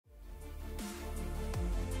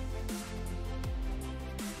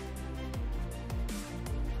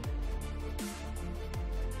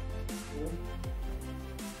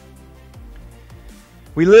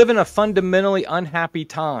We live in a fundamentally unhappy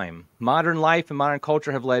time. Modern life and modern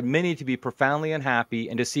culture have led many to be profoundly unhappy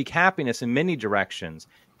and to seek happiness in many directions.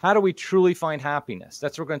 How do we truly find happiness?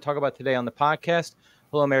 That's what we're going to talk about today on the podcast.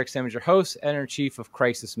 Hello, I'm Eric Sammons, your host, editor-in-chief of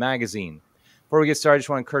Crisis Magazine. Before we get started, I just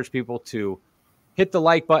want to encourage people to hit the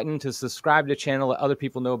like button, to subscribe to the channel, let other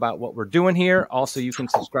people know about what we're doing here. Also, you can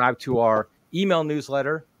subscribe to our email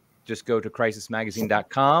newsletter. Just go to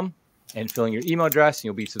crisismagazine.com and fill in your email address, and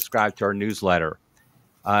you'll be subscribed to our newsletter.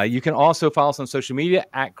 You can also follow us on social media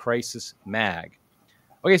at Crisis Mag.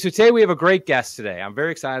 Okay, so today we have a great guest today. I'm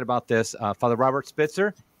very excited about this. Father Robert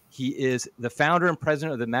Spitzer. He is the founder and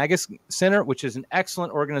president of the Magis Center, which is an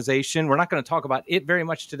excellent organization. We're not going to talk about it very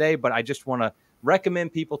much today, but I just want to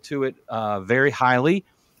recommend people to it very highly.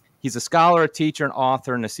 He's a scholar, a teacher, an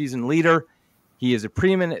author, and a seasoned leader. He is a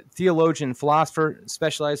preeminent theologian and philosopher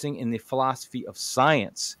specializing in the philosophy of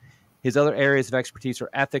science. His other areas of expertise are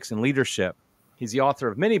ethics and leadership. He's the author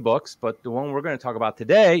of many books, but the one we're going to talk about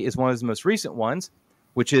today is one of his most recent ones,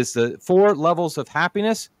 which is The 4 Levels of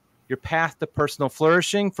Happiness, Your Path to Personal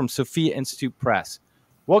Flourishing from Sophia Institute Press.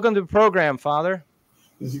 Welcome to the program, Father.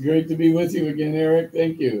 It's great to be with you again, Eric.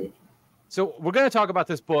 Thank you. So we're going to talk about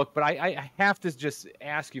this book, but I have to just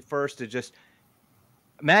ask you first to just,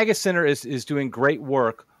 Magis Center is doing great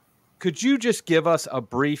work. Could you just give us a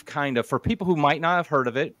brief kind of, for people who might not have heard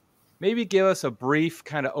of it, maybe give us a brief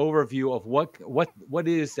kind of overview of what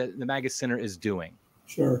it is that the Magis Center is doing?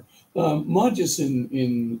 Sure. Magis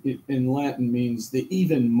in Latin means the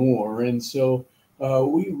even more. And so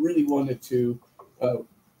we really wanted to,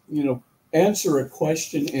 answer a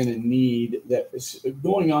question and a need that is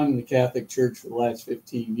going on in the Catholic Church for the last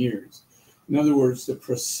 15 years. In other words, the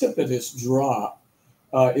precipitous drop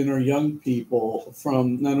in our young people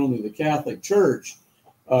from not only the Catholic Church,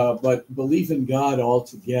 but belief in God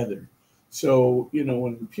altogether. So,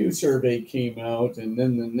 when the Pew survey came out and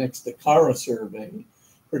then the next Akara survey,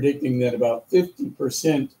 predicting that about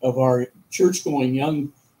 50% of our church-going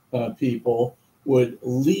young people would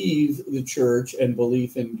leave the church and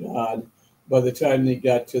belief in God by the time they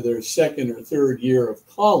got to their second or third year of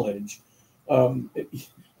college.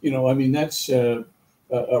 That's a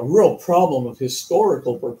real problem of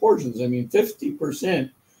historical proportions. 50%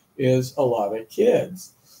 is a lot of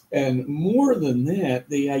kids. And more than that,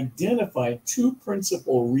 they identified 2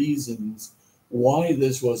 principal reasons why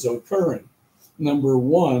this was occurring. Number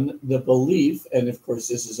one, the belief, and of course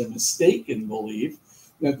this is a mistaken belief,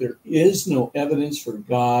 that there is no evidence for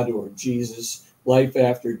God or Jesus, life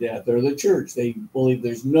after death, or the church. They believe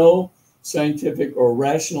there's no scientific or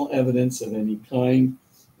rational evidence of any kind.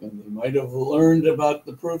 And they might have learned about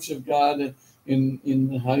the proofs of God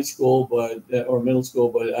in high school or middle school,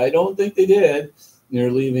 but I don't think they did. They're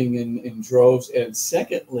leaving in droves. And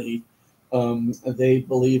secondly, they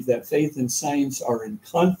believe that faith and science are in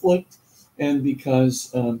conflict. And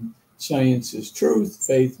because science is truth,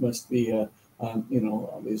 faith must be,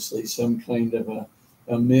 obviously some kind of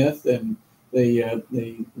a myth. And they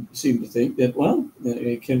seem to think that,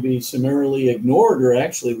 it can be summarily ignored or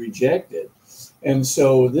actually rejected. And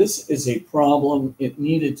so this is a problem. It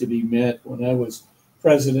needed to be met. When I was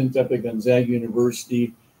president up at Gonzaga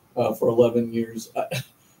University, for 11 years,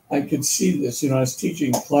 I could see this. I was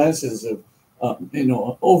teaching classes of,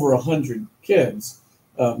 over 100 kids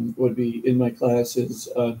would be in my classes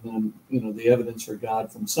on, the evidence for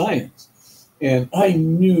God from science. And I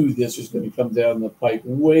knew this was going to come down the pipe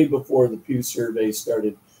way before the Pew survey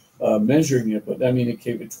started measuring it. But it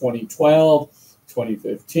came in 2012,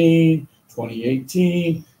 2015,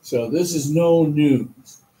 2018. So this is no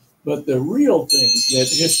news. But the real thing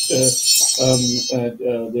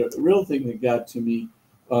that got to me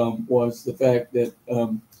was the fact that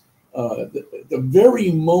the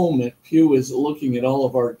very moment Pew is looking at all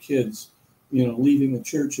of our kids, leaving the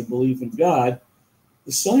church and belief in God,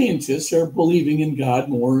 the scientists are believing in God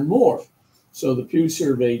more and more. So the Pew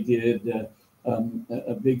survey did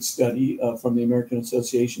a big study from the American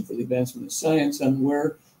Association for the Advancement of Science on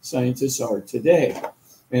where scientists are today.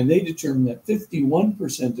 And they determined that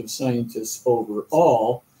 51% of scientists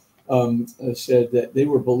overall said that they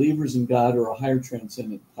were believers in God or a higher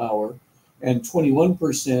transcendent power, and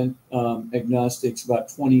 21% agnostics, about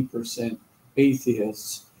 20%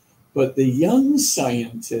 atheists. But the young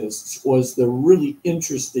scientists was the really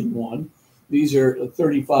interesting one. These are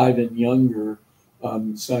 35 and younger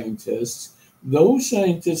scientists. Those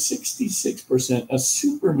scientists, 66%, a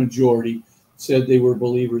supermajority, said they were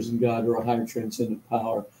believers in God or a higher transcendent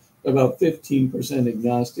power. About 15%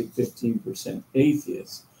 agnostic, 15%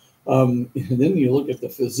 atheists. And then you look at the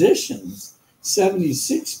physicians,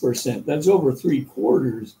 76%, that's over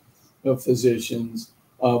 3/4 of physicians,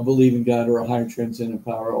 believe in God or a higher transcendent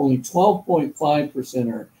power. Only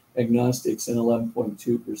 12.5% are agnostics, and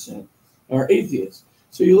 11.2% are atheists.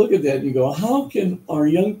 So you look at that and you go, how can our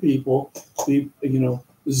young people be,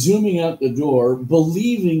 zooming out the door,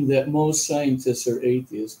 believing that most scientists are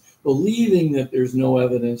atheists, believing that there's no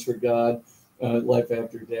evidence for God, life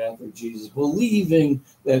after death, or Jesus, believing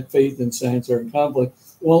that faith and science are in conflict?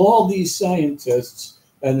 Well, all these scientists,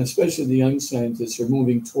 and especially the young scientists, are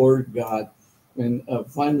moving toward God. And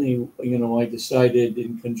finally, I decided,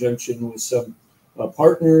 in conjunction with some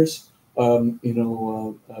partners,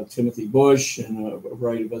 Timothy Bush and a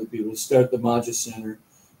variety of other people, to start the Magis Center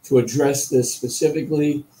to address this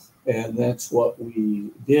specifically. And that's what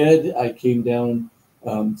we did. I came down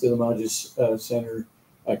to the Magis Center.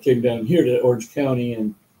 I came down here to Orange County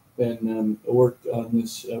and then worked on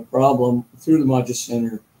this problem through the Magis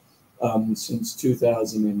Center since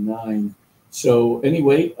 2009. So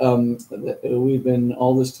anyway, we've been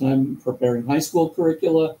all this time preparing high school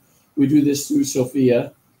curricula. We do this through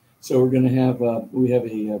Sophia. So we're going to have, we have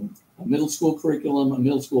a middle school curriculum, a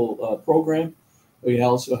middle school program. We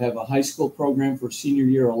also have a high school program for senior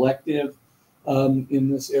year elective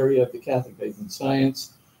in this area of the Catholic faith and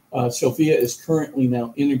science. Sophia is currently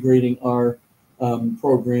now integrating our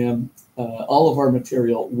program, all of our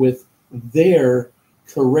material, with their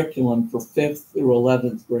curriculum for 5th through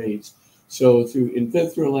 11th grades. So in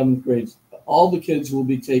 5th through 11th grades, all the kids will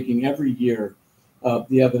be taking every year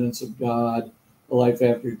the evidence of God, life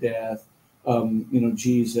after death,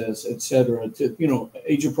 Jesus, etc., to,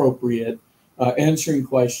 age appropriate, answering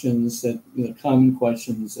questions that, common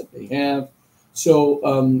questions that they have. So,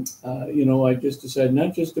 I just decided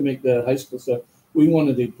not just to make the high school stuff. We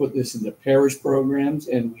wanted to put this into parish programs,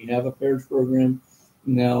 and we have a parish program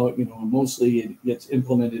now. Mostly it gets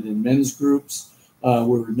implemented in men's groups.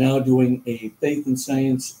 We're now doing a faith and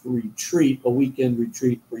science retreat, a weekend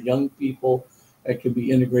retreat for young people that can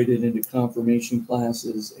be integrated into confirmation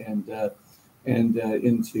classes and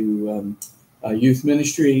into youth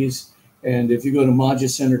ministries. And if you go to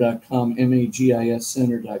magiscenter.com, MAGIS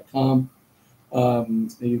center.com,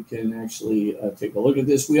 you can actually take a look at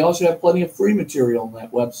this. We also have plenty of free material on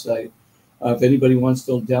that website. If anybody wants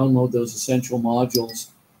to download those essential modules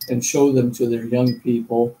and show them to their young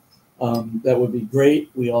people, that would be great.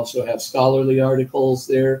 We also have scholarly articles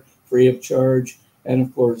there, free of charge. And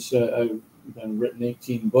of course, I've written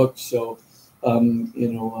 18 books, so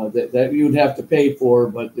that you would have to pay for,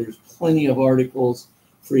 but there's plenty of articles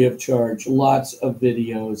free of charge, lots of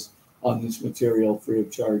videos on this material free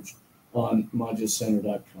of charge on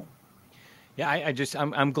magiscenter.com. Yeah,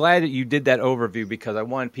 I'm glad that you did that overview, because I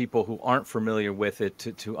want people who aren't familiar with it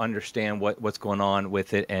to understand what's going on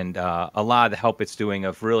with it, and a lot of the help it's doing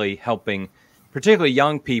of really helping particularly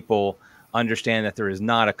young people understand that there is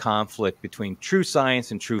not a conflict between true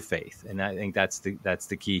science and true faith. And I think that's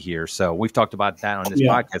the key here. So we've talked about that on this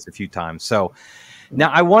podcast a few times. So now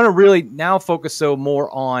I want to really now focus more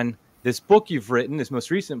on this book you've written, this most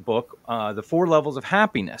recent book, The 4 Levels of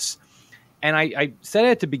Happiness. And I said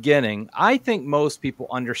at the beginning, I think most people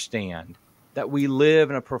understand that we live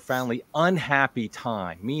in a profoundly unhappy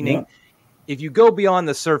time, meaning if you go beyond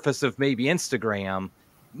the surface of maybe Instagram,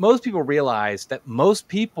 most people realize that most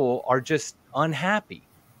people are just unhappy.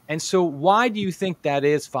 And so why do you think that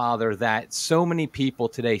is, Father, that so many people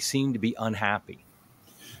today seem to be unhappy?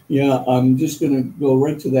 Yeah, I'm just going to go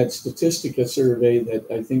right to that Statistica survey that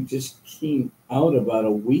I think just came out about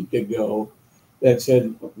a week ago that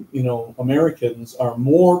said, Americans are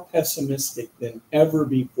more pessimistic than ever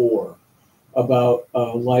before about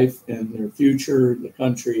life and their future, the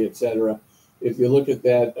country, etc. If you look at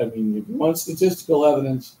that, if you want statistical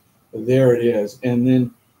evidence, there it is. And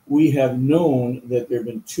then we have known that there have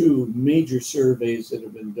been 2 major surveys that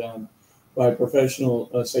have been done by professional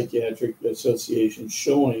psychiatric associations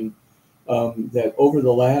showing that over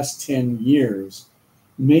the last 10 years,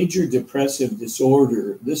 major depressive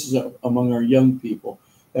disorder, this is among our young people,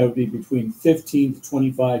 that would be between 15 to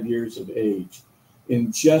 25 years of age.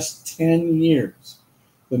 In just 10 years,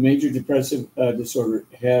 the major depressive disorder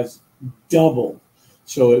has doubled.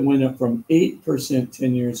 So it went up from 8%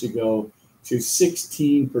 10 years ago to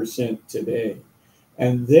 16% today.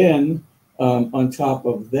 And then on top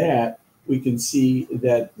of that, we can see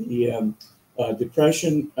that the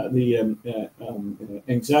depression,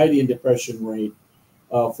 anxiety and depression rate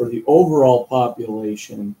for the overall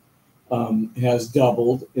population has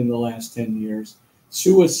doubled in the last 10 years.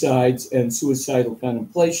 Suicides and suicidal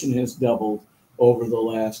contemplation has doubled over the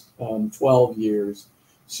last 12 years.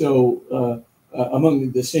 So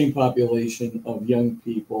among the same population of young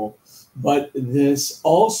people, but this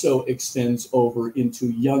also extends over into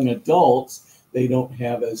young adults they don't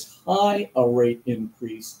have as high a rate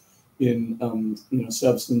increase in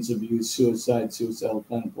substance abuse, suicide, suicidal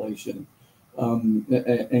contemplation,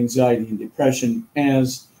 anxiety and depression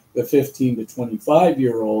as the 15 to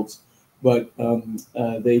 25-year-olds, but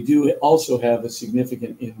they do also have a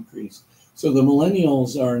significant increase. So the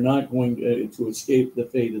millennials are not going to escape the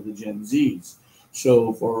fate of the Gen Zs.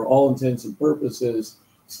 So for all intents and purposes,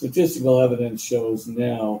 statistical evidence shows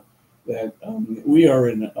now that we are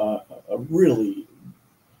in a really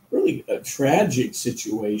a tragic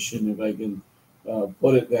situation, if I can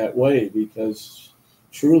put it that way, because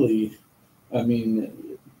truly, I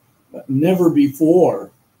mean, never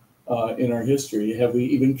before in our history have we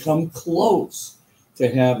even come close to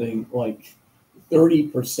having like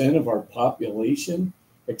 30% of our population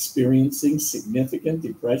experiencing significant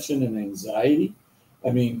depression and anxiety. I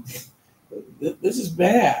mean, this is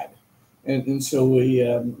bad. And so we,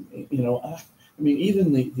 I mean,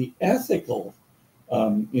 even the ethical,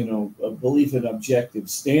 belief in objective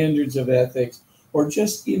standards of ethics, or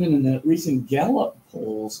just even in the recent Gallup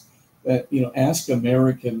polls that, ask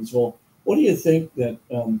Americans, well, what do you think that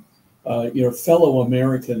your fellow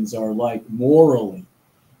Americans are like morally?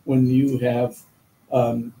 When you have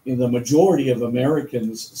the majority of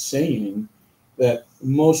Americans saying that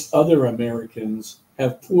most other Americans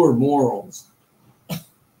have poor morals,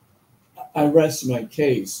 I rest my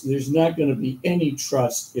case. There's not going to be any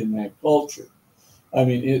trust in that culture. I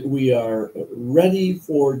mean, we are ready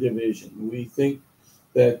for division. We think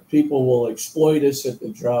that people will exploit us at the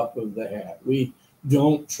drop of the hat. We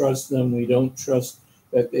don't trust them. We don't trust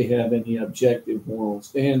that they have any objective moral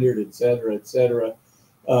standard, et cetera, et cetera.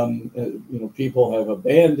 People have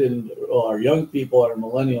abandoned, our young people, our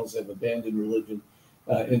millennials have abandoned religion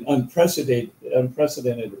in unprecedented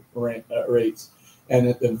rates. And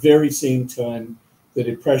at the very same time, the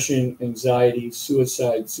depression, anxiety,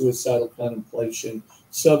 suicide, suicidal contemplation,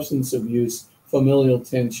 substance abuse, familial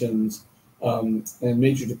tensions, and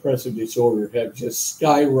major depressive disorder have just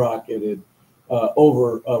skyrocketed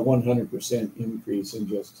over a 100% increase in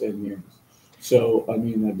just 10 years. So, I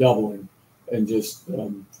mean, a doubling in just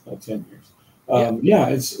 10 years.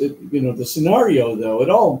 The scenario, though, it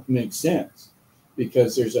all makes sense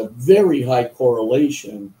because there's a very high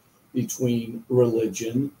correlation between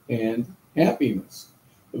religion and happiness.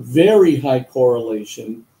 A very high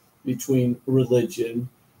correlation between religion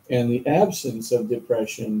and the absence of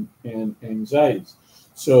depression and anxieties.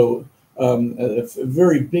 So a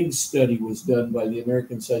very big study was done by the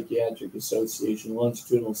American Psychiatric Association,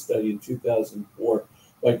 longitudinal study in 2004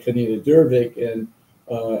 by Kanita Dervik and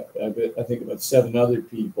I think about 7 other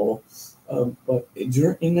people. But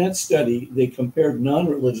in that study, they compared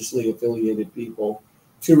non-religiously affiliated people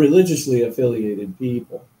to religiously affiliated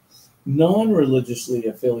people. Non-religiously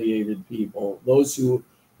affiliated people, those who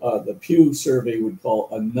the Pew survey would call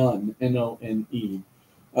a nun, N-O-N-E,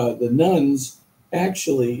 the nuns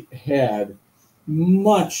actually had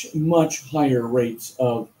much, much higher rates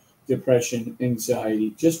of depression,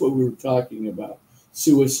 anxiety, just what we were talking about,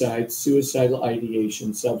 suicide, suicidal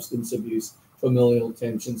ideation, substance abuse, familial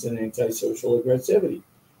tensions, and antisocial aggressivity.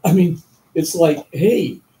 I mean, it's like,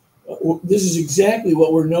 hey, this is exactly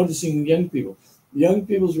what we're noticing in young people. Young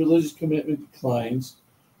people's religious commitment declines,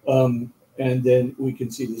 and then we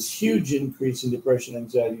can see this huge increase in depression,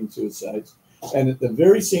 anxiety, and suicides. And at the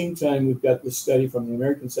very same time, we've got this study from the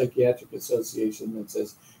American Psychiatric Association that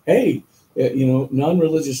says, hey,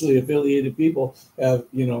 non-religiously affiliated people have,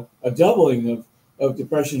 a doubling of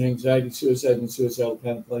depression, anxiety, suicide, and suicidal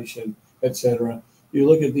contemplation, etc. You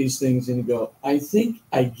look at these things and you go, I think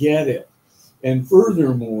I get it. And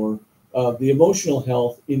furthermore, the emotional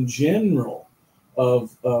health in general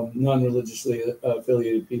of non-religiously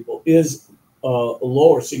affiliated people is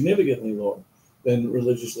lower, significantly lower than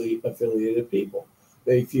religiously affiliated people.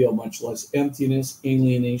 They feel much less emptiness,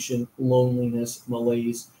 alienation, loneliness,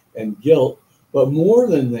 malaise, and guilt. But more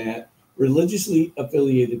than that, religiously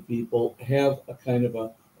affiliated people have a kind of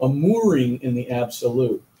a mooring in the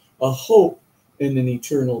absolute, a hope in an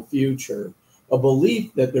eternal future, a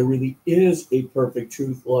belief that there really is a perfect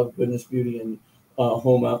truth, love, goodness, beauty, and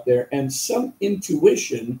home out there, and some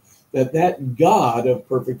intuition that that God of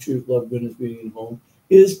perfect truth, love, goodness, beauty, and home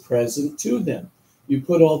is present to them. You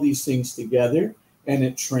put all these things together, and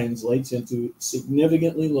it translates into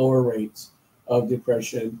significantly lower rates of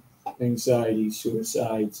depression, anxiety,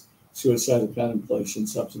 suicides, suicidal contemplation,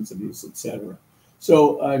 substance abuse, etc.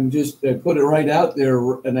 So I'm just put it right out there,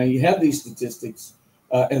 and I have these statistics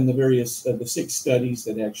and the various the 6 studies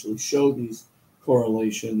that actually show these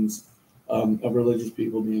correlations of religious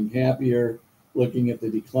people being happier, looking at the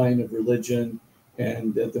decline of religion,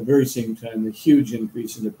 and at the very same time, the huge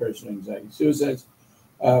increase in depression, anxiety, suicides.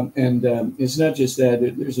 It's not just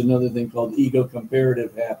that. There's another thing called ego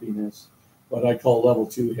comparative happiness, what I call level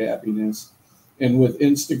 2 happiness. And with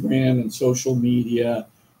Instagram and social media,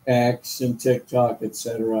 X and TikTok,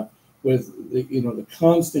 etc., with the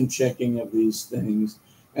constant checking of these things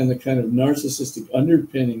and the kind of narcissistic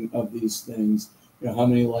underpinning of these things, how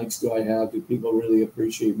many likes do I have? Do people really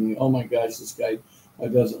appreciate me? Oh my gosh, this guy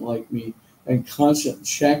doesn't like me. And constant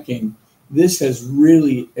checking. This has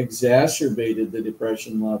really exacerbated the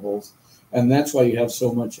depression levels. And that's why you have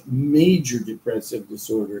so much major depressive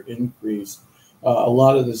disorder increase. A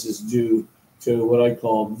lot of this is due to what I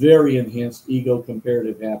call very enhanced ego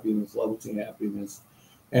comparative happiness, level 2 happiness.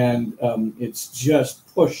 And it's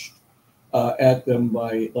just pushed at them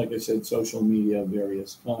by, like I said, social media of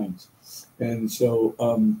various kinds. And so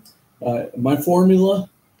my formula,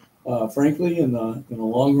 frankly, in the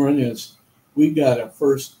long run is we got to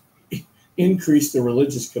first increase the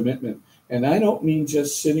religious commitment. And I don't mean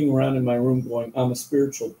just sitting around in my room going, I'm a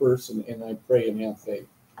spiritual person and I pray and have faith.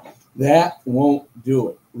 That won't do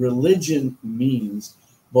it. Religion means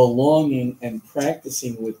belonging and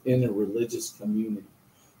practicing within a religious community.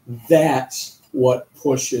 That's what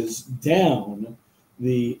pushes down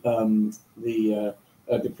the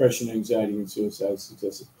depression, anxiety, and suicide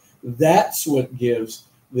statistics. That's what gives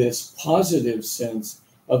this positive sense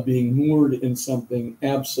of being moored in something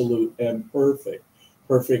absolute and perfect,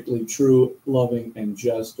 perfectly true, loving, and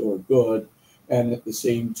just or good, and at the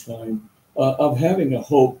same time of having a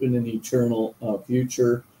hope in an eternal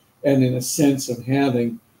future, and in a sense of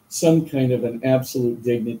having some kind of an absolute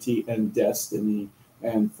dignity and destiny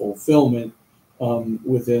and fulfillment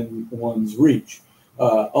within one's reach.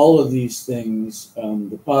 All of these things,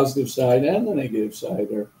 the positive side and the negative side,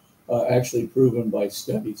 are actually proven by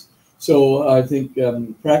studies. So I think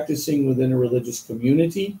practicing within a religious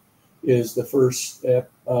community is the first step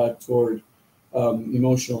toward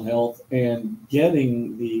emotional health, and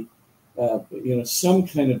getting the some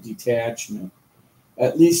kind of detachment,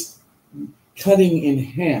 at least cutting in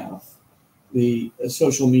half the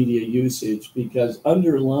social media usage, because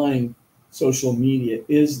underlying social media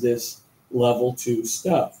is this level 2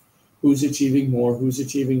 stuff. Who's achieving more? Who's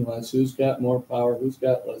achieving less? Who's got more power? Who's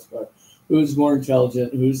got less power? Who's more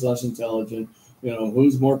intelligent? Who's less intelligent?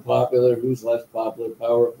 Who's more popular? Who's less popular?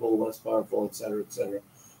 Powerful, less powerful, et cetera, et cetera.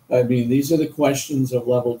 I mean, these are the questions of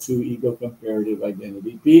level 2 ego comparative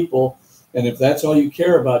identity people. And if that's all you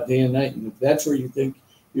care about day and night, and if that's where you think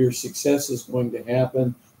your success is going to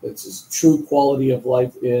happen, that's as true quality of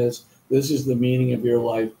life is, this is the meaning of your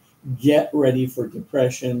life, get ready for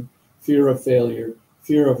depression, fear of failure,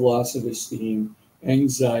 fear of loss of esteem,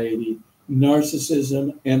 anxiety,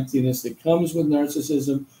 narcissism, emptiness that comes with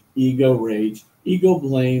narcissism, ego rage, ego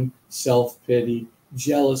blame, self-pity,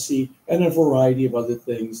 jealousy, and a variety of other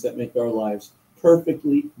things that make our lives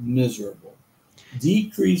perfectly miserable.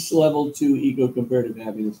 Decrease level 2 ego comparative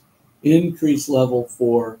happiness, increase level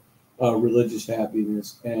 4 religious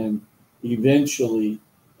happiness, and eventually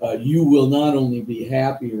you will not only be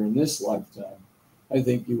happier in this lifetime, I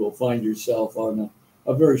think you will find yourself on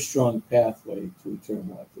a very strong pathway to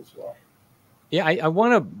eternal life as well. Yeah, I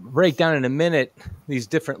want to break down in a minute these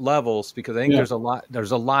different levels, because I think there's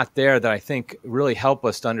a lot there that I think really help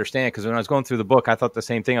us to understand. Because when I was going through the book, I thought the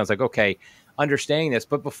same thing. I was like, okay, understanding this.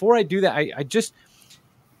 But before I do that,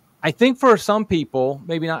 I think for some people,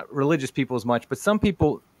 maybe not religious people as much, but some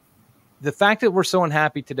people, the fact that we're so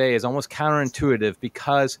unhappy today is almost counterintuitive,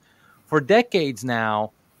 because for decades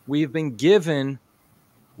now, we've been given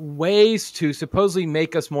ways to supposedly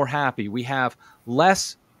make us more happy. We have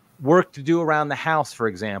less work to do around the house, for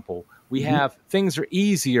example. We have things are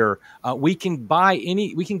easier. We can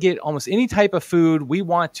get almost any type of food we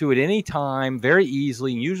want to at any time, very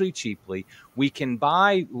easily and usually cheaply. We can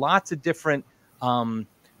buy lots of different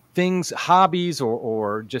things, hobbies,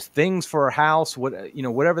 or just things for our house,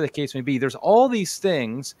 whatever the case may be. There's all these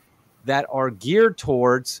things that are geared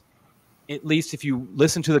towards, at least if you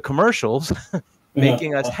listen to the commercials,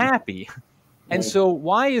 making us happy. And so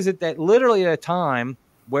why is it that literally at a time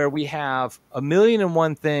where we have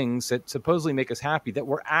 1,000,001 things that supposedly make us happy, that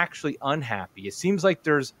we're actually unhappy? It seems like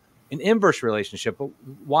there's an inverse relationship, but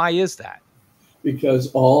why is that?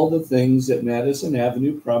 Because all the things that Madison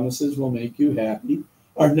Avenue promises will make you happy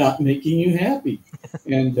are not making you happy.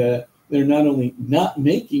 And they're not only not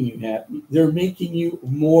making you happy, they're making you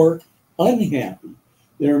more unhappy.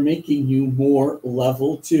 They're making you more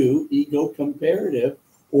level 2 ego comparative,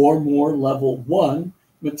 or more level 1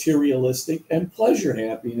 materialistic and pleasure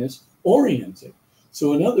happiness oriented.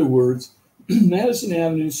 So in other words, Madison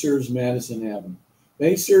Avenue serves Madison Avenue.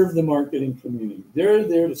 They serve the marketing community. They're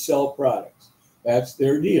there to sell products. That's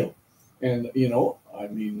their deal. And, you know, I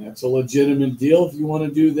mean, that's a legitimate deal. If you want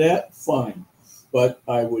to do that, fine. But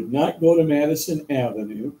I would not go to Madison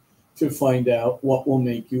Avenue to find out what will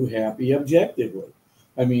make you happy objectively.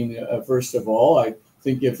 I mean, first of all, I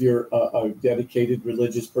think if you're a dedicated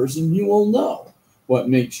religious person, you will know what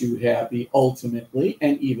makes you happy ultimately,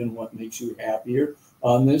 and even what makes you happier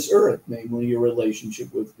on this earth, namely your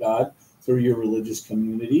relationship with God through your religious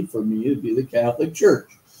community. For me, it'd be the Catholic Church.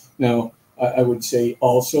 Now, I would say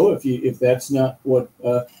also, if that's not what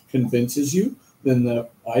convinces you, then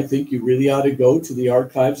I think you really ought to go to the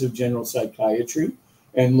archives of general psychiatry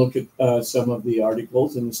and look at some of the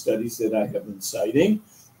articles and the studies that I have been citing.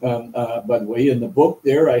 By the way, in the book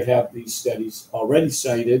there, I have these studies already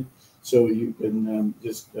cited, so you can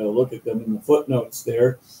just look at them in the footnotes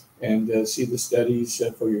there and see the studies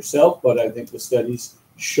for yourself. But I think the studies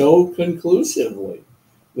show conclusively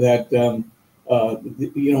that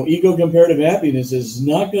ego comparative happiness is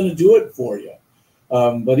not going to do it for you.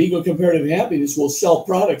 But ego comparative happiness will sell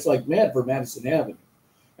products like mad for Madison Avenue.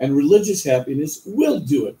 And religious happiness will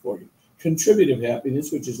do it for you. Contributive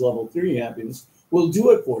happiness, which is level 3 happiness, will do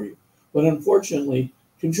it for you. But unfortunately,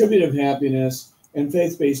 contributive happiness and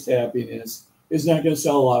faith-based happiness is not going to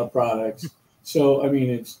sell a lot of products. So, I mean,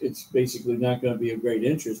 it's basically not going to be of great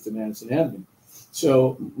interest to Madison Avenue.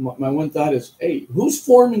 So my one thought is, hey, who's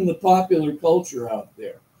forming the popular culture out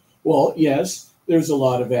there? Well, yes, there's a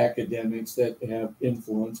lot of academics that have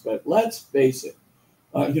influence, but let's face it.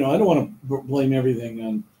 I don't want to blame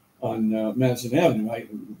everything on Madison Avenue.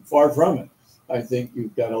 Far from it. I think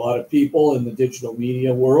you've got a lot of people in the digital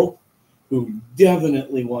media world who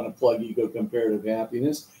definitely want to plug ego comparative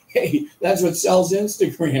happiness. Hey, that's what sells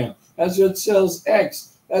Instagram. That's what sells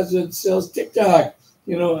X. That's what sells TikTok.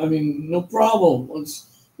 No problem. Let's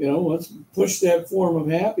push that form of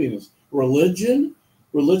happiness.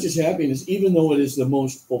 Religious happiness, even though it is the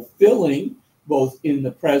most fulfilling, both in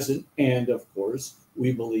the present and, of course,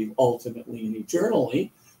 we believe ultimately and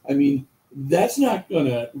eternally. I mean, that's not going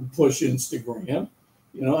to push Instagram.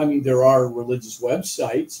 There are religious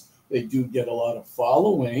websites. They do get a lot of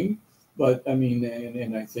following, but I mean,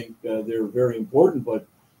 and I think they're very important, but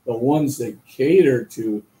the ones that cater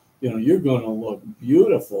to, you're going to look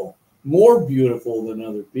beautiful, more beautiful than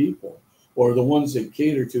other people, or the ones that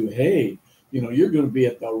cater to, hey, you're going to be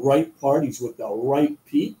at the right parties with the right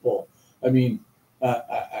people. I mean,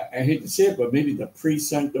 I hate to say it, but maybe the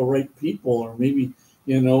priests aren't the right people, or maybe,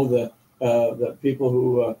 the people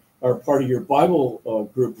who are part of your Bible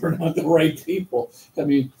group are not the right people. I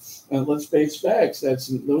mean, let's face facts.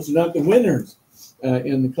 Those are not the winners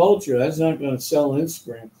in the culture. That's not going to sell on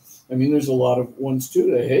Instagram. I mean, there's a lot of ones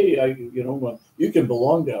too that, hey, you can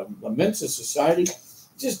belong to the Mensa Society.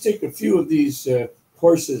 Just take a few of these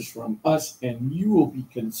courses from us, and you will be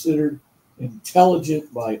considered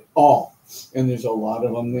intelligent by all. And there's a lot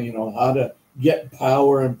of them, how to get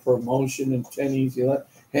power and promotion and 10 easy.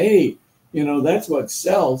 Hey, that's what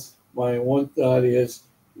sells. My one thought is,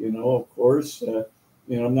 of course,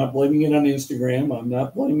 I'm not blaming it on Instagram. I'm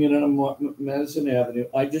not blaming it on Madison Avenue.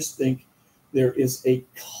 I just think there is a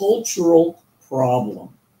cultural problem.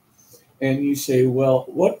 And you say, well,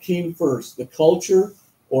 what came first, the culture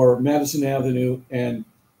or Madison Avenue and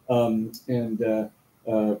Instagram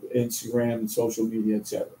and social media,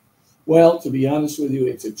 etc.? Well, to be honest with you,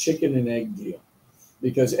 it's a chicken and egg deal.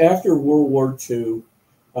 Because after World War II,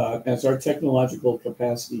 as our technological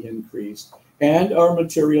capacity increased and our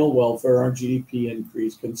material welfare, our GDP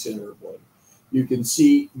increased considerably, you can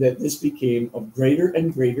see that this became of greater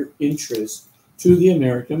and greater interest to the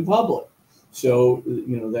American public. So,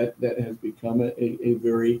 that has become a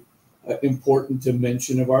very important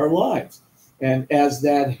dimension of our lives. And as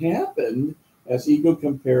that happened, as ego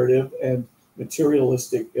comparative and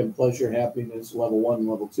materialistic and pleasure happiness, level 1,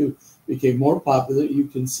 level 2, became more popular, you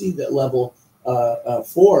can see that level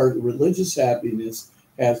 4, religious happiness,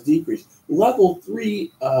 has decreased. Level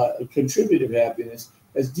 3, contributive happiness,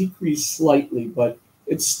 has decreased slightly, but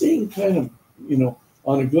it's staying kind of,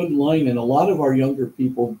 on a good line. And a lot of our younger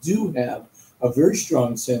people do have a very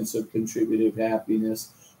strong sense of contributive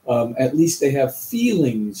happiness. At least they have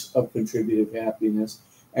feelings of contributive happiness.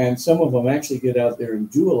 And some of them actually get out there and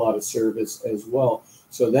do a lot of service as well.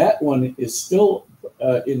 So that one is still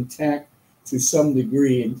intact to some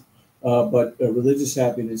degree, but religious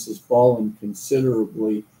happiness has fallen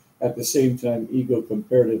considerably. At the same time, ego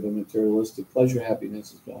comparative and materialistic pleasure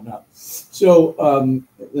happiness has gone up. So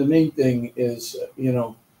the main thing is,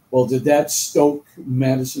 well, did that stoke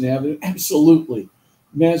Madison Avenue? Absolutely.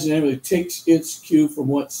 Madison Avenue takes its cue from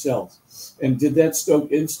what sells. And did that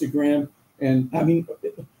stoke Instagram And I mean,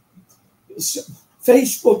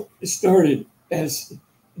 Facebook started as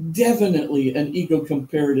definitely an ego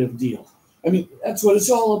comparative deal. I mean, that's what it's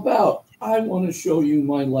all about. I want to show you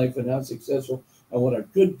my life and how successful and what a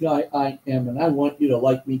good guy I am, and I want you to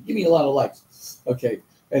like me. Give me a lot of likes, okay,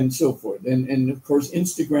 and so forth. And of course,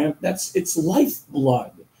 Instagram, that's its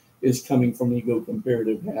lifeblood is coming from ego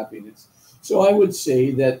comparative happiness. So I would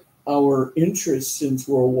say that our interest since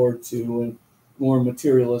World War II and more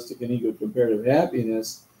materialistic and ego comparative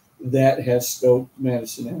happiness, that has stoked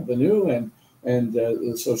Madison Avenue and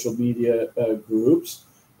the social media groups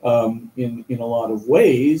in a lot of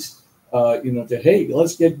ways, to, hey,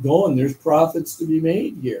 let's get going. There's profits to be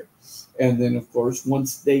made here. And then, of course,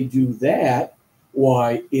 once they do that,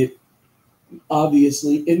 why, it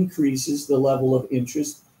obviously increases the level of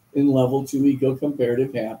interest in level 2 ego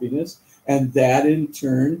comparative happiness. And that in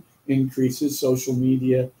turn increases social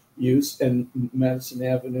media use and Madison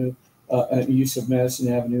Avenue, use of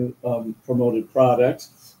Madison Avenue promoted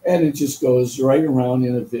products. And it just goes right around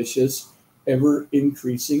in a vicious, ever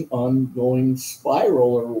increasing, ongoing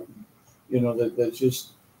spiral, or, that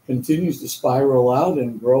just continues to spiral out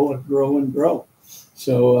and grow and grow and grow.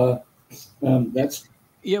 So that's,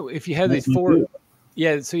 if you have these four,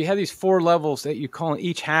 so you have these 4 levels that you call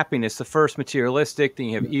each happiness. The first materialistic, then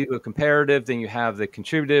you have ego comparative, then you have the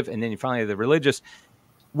contributive, and then you finally have the religious.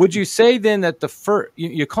 Would you say then that the first,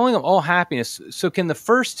 you're calling them all happiness? So can the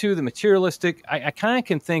first 2, the materialistic, I kind of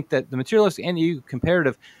can think that the materialistic and the ego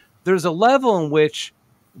comparative, there's a level in which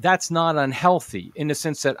that's not unhealthy, in the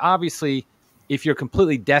sense that obviously if you're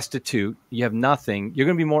completely destitute, you have nothing, you're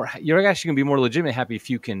actually going to be more legitimately happy if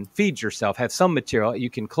you can feed yourself, have some material, you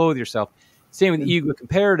can clothe yourself. Same with ego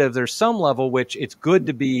comparative. There's some level which it's good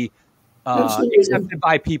to be accepted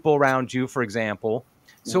by people around you, for example.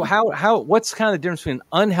 So what's kind of the difference between an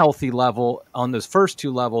unhealthy level on those first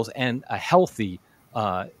 2 levels and a healthy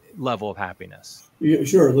level of happiness? Yeah,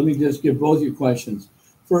 sure. Let me just give both your questions.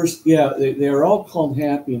 First, they are all called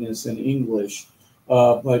happiness in English,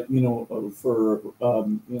 but for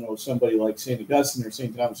somebody like St. Augustine or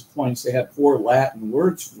St. Thomas Aquinas, they had 4 Latin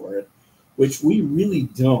words for it, which we really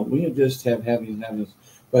don't. We just have happiness.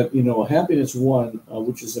 But happiness 1,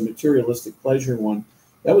 which is a materialistic pleasure one,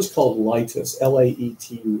 that was called Laetus,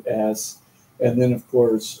 Laetus. And then, of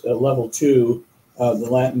course, level 2, the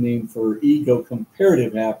Latin name for ego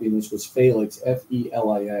comparative happiness was Felix,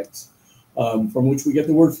 Felix, from which we get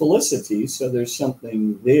the word felicity. So there's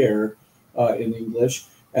something there in English.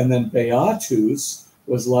 And then Beatus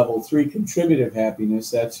was level 3 contributive happiness.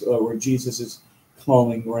 That's where Jesus is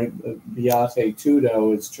calling, right? Beate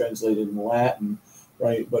tudo is translated in Latin,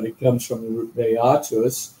 right? But it comes from the root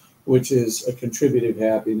Beatus, which is a contributive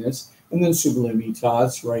happiness. And then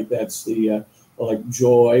sublimitas, right? That's the like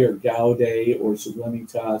joy or gaude or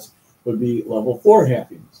sublimitas would be level 4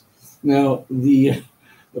 happiness. Now, the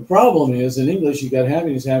problem is in English, you got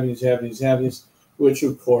happiness, happiness, happiness, happiness, which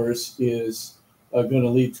of course is going to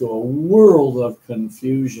lead to a world of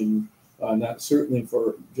confusion, not certainly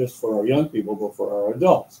just for our young people, but for our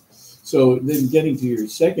adults. So then getting to your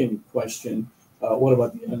second question, what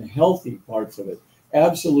about the unhealthy parts of it?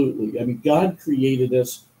 Absolutely. I mean, God created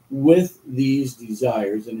us with these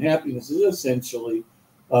desires, and happiness is essentially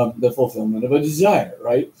the fulfillment of a desire,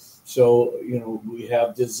 right? So, we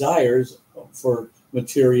have desires for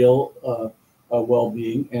material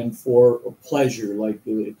well-being and for pleasure, like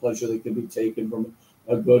the pleasure that can be taken from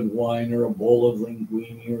a good wine or a bowl of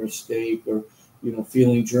linguine or a steak or,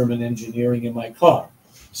 feeling German engineering in my car.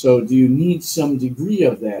 So do you need some degree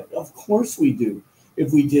of that? Of course we do.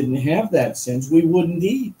 If we didn't have that sense, we wouldn't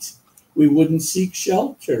eat. We wouldn't seek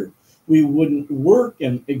shelter. We wouldn't work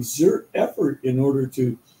and exert effort in order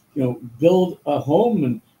to, build a home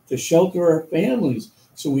and to shelter our families.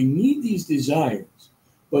 So we need these desires.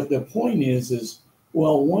 But the point is,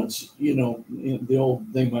 well, once, the old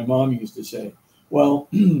thing my mom used to say, well,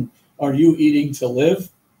 are you eating to live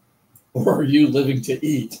or are you living to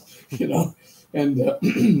eat? And,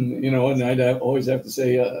 and I'd always have to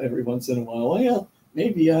say every once in a while, well,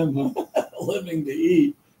 maybe I'm living to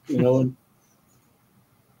eat, and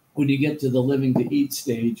when you get to the living to eat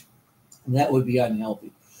stage, that would be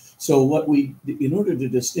unhealthy. So in order to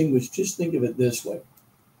distinguish, just think of it this way.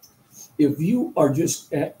 If you are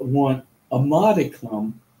just want a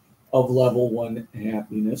modicum of level 1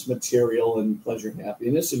 happiness, material and pleasure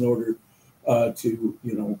happiness, in order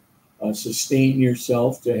to, sustain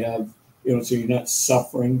yourself, to have, so you're not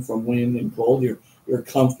suffering from wind and cold, you're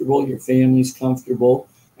comfortable, your family's comfortable,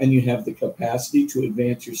 and you have the capacity to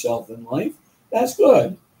advance yourself in life, that's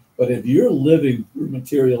good. But if you're living through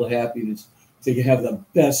material happiness to have the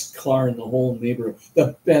best car in the whole neighborhood,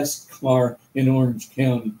 the best car in Orange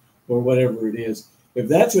County, or whatever it is. If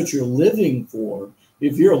that's what you're living for,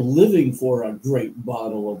 if you're living for a great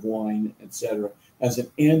bottle of wine, etc., as an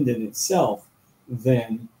end in itself,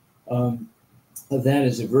 then that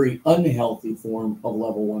is a very unhealthy form of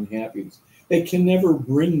level 1 happiness. It can never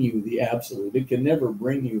bring you the absolute. It can never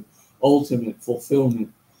bring you ultimate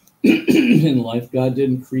fulfillment in life. God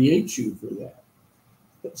didn't create you for that.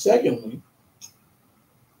 But secondly,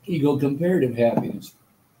 ego comparative happiness.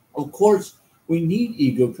 Of course, we need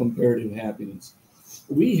ego comparative happiness.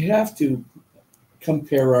 We have to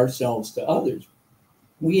compare ourselves to others.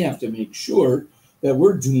 We have to make sure that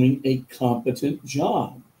we're doing a competent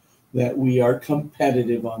job, that we are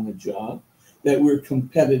competitive on the job, that we're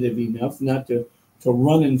competitive enough not to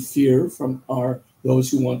run in fear from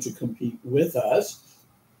those who want to compete with us,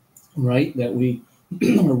 right? That we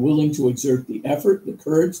are willing to exert the effort, the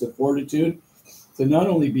courage, the fortitude to not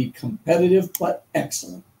only be competitive, but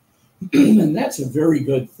excellent. And that's a very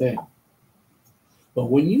good thing.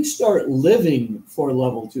 But when you start living for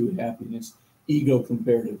level 2 happiness, ego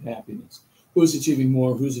comparative happiness, who's achieving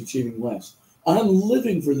more, who's achieving less? I'm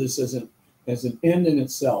living for this as an end in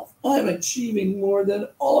itself. I'm achieving more than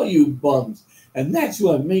all you bums. And that's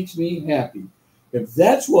what makes me happy. If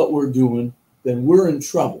that's what we're doing, then we're in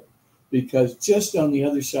trouble. Because just on the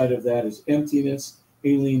other side of that is emptiness,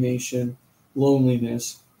 alienation,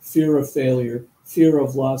 loneliness, fear of failure, fear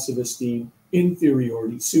of loss of esteem,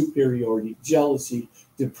 inferiority, superiority, jealousy,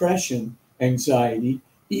 depression, anxiety,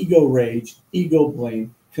 ego rage, ego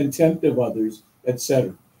blame, contempt of others,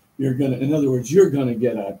 etc. In other words, you're going to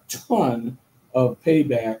get a ton of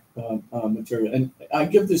payback material. And I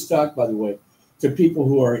give this talk, by the way, to people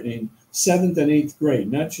who are in 7th and 8th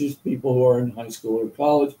grade, not just people who are in high school or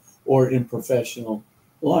college or in professional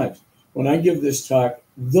lives. When I give this talk,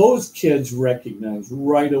 those kids recognize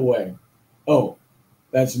right away, oh,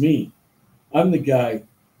 that's me. I'm the guy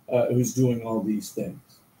who's doing all these things.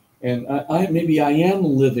 And maybe I am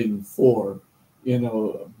living for,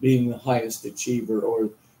 being the highest achiever or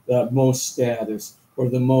the most status or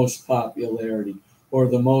the most popularity or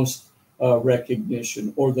the most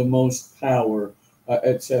recognition or the most power,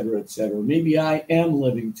 et cetera, et cetera. Maybe I am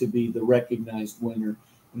living to be the recognized winner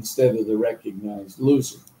instead of the recognized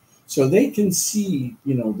loser. So they can see,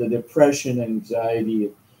 the depression,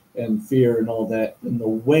 anxiety, and fear and all that in the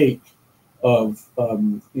wake of,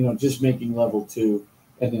 just making level 2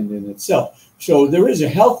 an end in itself. So there is a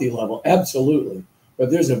healthy level, absolutely,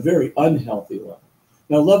 but there's a very unhealthy level.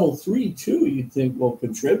 Now, level 3, too, you'd think, well,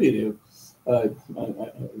 contributive, there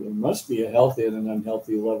must be a healthy and an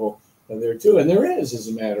unhealthy level there, too. And there is, as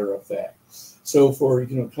a matter of fact. So for,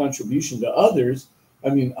 contribution to others,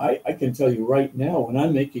 I can tell you right now, when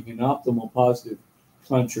I'm making an optimal positive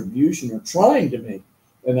contribution or trying to make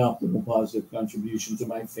an optimal positive contribution to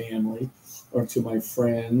my family or to my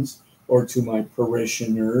friends or to my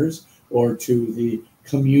parishioners or to the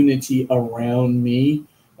community around me,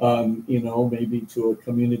 maybe to a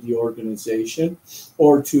community organization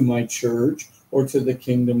or to my church or to the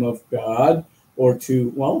kingdom of God or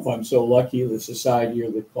to, well, if I'm so lucky, the society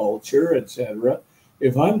or the culture, etc.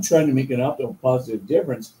 If I'm trying to make an optimal positive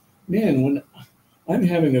difference, man, when I'm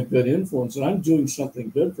having a good influence and I'm doing something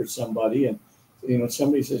good for somebody and,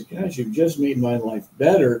 somebody says, gosh, you've just made my life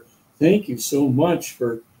better. Thank you so much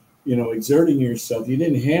for, exerting yourself. You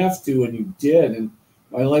didn't have to, and you did. And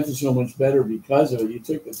my life is so much better because of it. You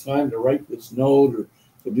took the time to write this note or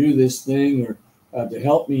to do this thing or to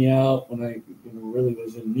help me out when I really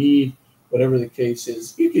was in need, whatever the case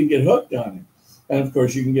is. You can get hooked on it. And, of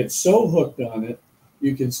course, you can get so hooked on it,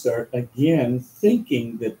 you can start, again,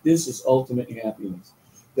 thinking that this is ultimate happiness,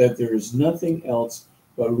 that there is nothing else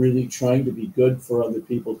but really trying to be good for other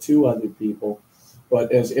people, to other people.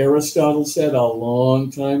 But as Aristotle said a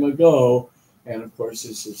long time ago, and of course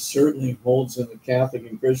this certainly holds in the Catholic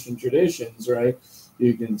and Christian traditions, right?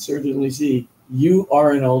 You can certainly see you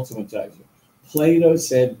are an ultimatizer. Plato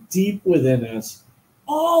said deep within us,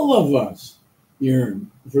 all of us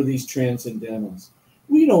yearn for these transcendentals.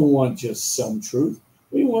 We don't want just some truth.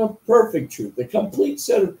 We want perfect truth, the complete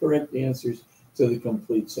set of correct answers to the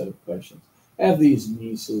complete set of questions. I have these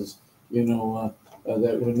nieces,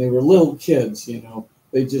 that when they were little kids,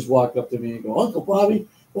 they just walk up to me and go, Uncle Bobby,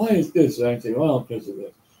 why is this? And I say, well, because of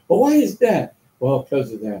this. Well, why is that? Well,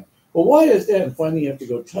 because of that. Well, why is that? And finally you have to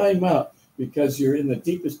go time out because you're in the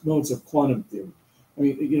deepest notes of quantum theory.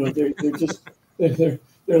 They're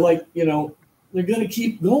like, they're going to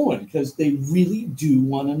keep going because they really do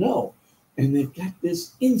want to know. And they've got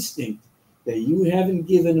this instinct that you haven't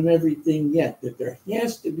given them everything yet, that there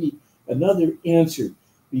has to be another answer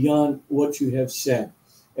beyond what you have said,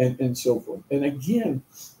 and so forth. And again,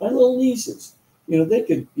 my little nieces, they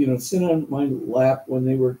could, sit on my lap when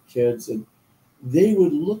they were kids, and they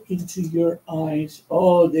would look into your eyes.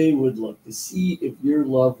 Oh, they would look to see if your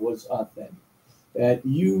love was authentic, that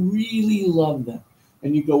you really love them.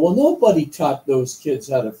 And you go, well, nobody taught those kids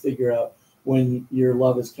how to figure out when your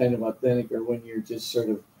love is kind of authentic or when you're just sort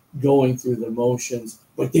of going through the motions,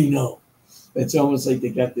 but they know. It's almost like they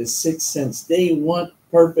got this sixth sense. They want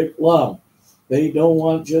perfect love. They don't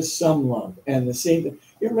want just some love. And the same thing.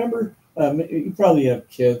 You remember, you probably have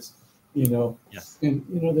kids, Yes. and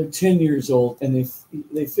they're 10 years old, and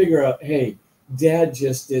they figure out, hey, Dad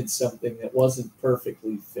just did something that wasn't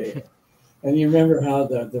perfectly fair. And you remember how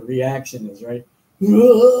the reaction is, right?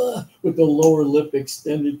 With the lower lip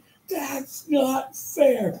extended. That's not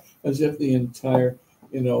fair. As if the entire,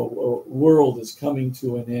 world is coming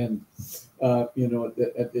to an end,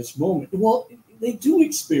 at this moment. Well, they do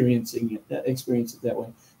experience it that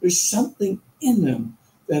way. There's something in them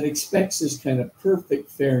that expects this kind of perfect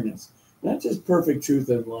fairness, not just perfect truth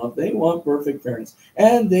and love. They want perfect fairness,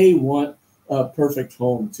 and they want a perfect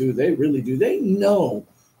home too. They really do. They know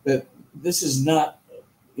that this is not,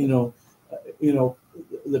 the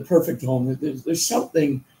perfect home. There's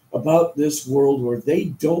something about this world where they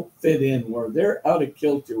don't fit in, where they're out of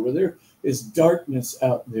kilter, where there is darkness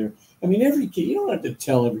out there. I mean, every kid, you don't have to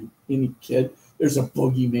tell any kid there's a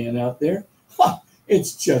boogeyman out there.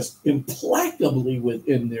 It's just implacably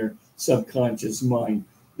within their subconscious mind.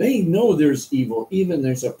 They know there's evil. Even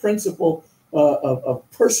there's a principle of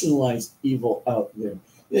personalized evil out there.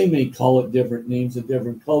 They may call it different names in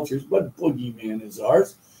different cultures, but boogeyman is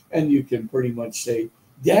ours. And you can pretty much say,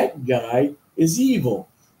 that guy is evil.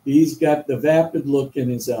 He's got the vapid look in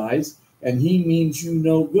his eyes, and he means you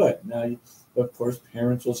no good. Now, of course,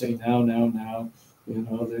 parents will say, now,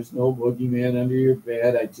 there's no boogeyman under your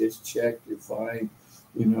bed. I just checked. You're fine.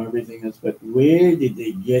 Everything else. But where did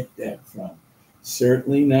they get that from?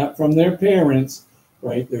 Certainly not from their parents,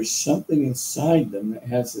 right? There's something inside them that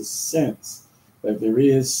has a sense that there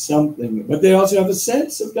is something. But they also have a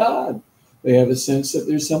sense of God. They have a sense that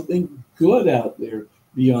there's something good out there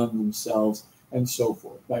beyond themselves, and so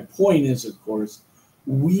forth. My point is, of course,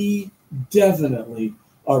 we definitely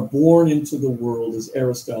are born into the world, as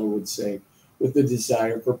Aristotle would say, with the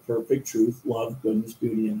desire for perfect truth, love, goodness,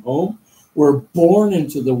 beauty, and home. We're born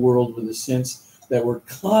into the world with a sense that we're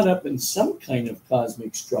caught up in some kind of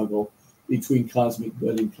cosmic struggle between cosmic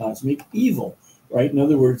good and cosmic evil, right? In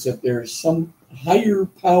other words, that there are some higher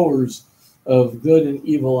powers of good and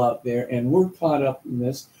evil out there, and we're caught up in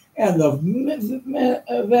this. And the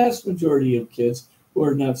vast majority of kids who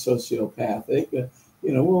are not sociopathic,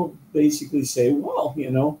 will basically say, well,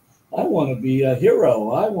 I want to be a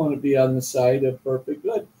hero. I want to be on the side of perfect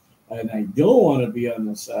good. And I don't want to be on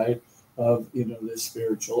the side of, the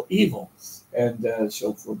spiritual evil, and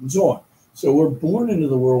so forth and so on. So we're born into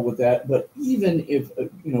the world with that. But even if,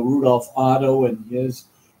 Rudolf Otto and his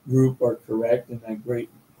group are correct in that great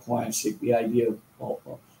classic, the idea of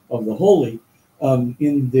the holy,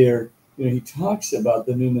 in there, he talks about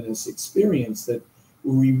the numinous experience, that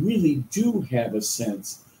we really do have a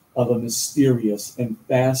sense of a mysterious and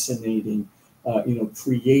fascinating,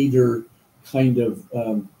 creator kind of,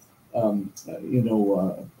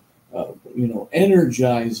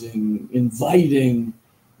 energizing, inviting,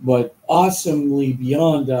 but awesomely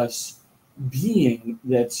beyond us being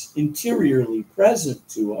that's interiorly present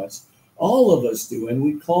to us. All of us do, and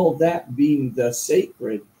we call that being the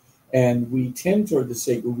sacred. And we tend toward the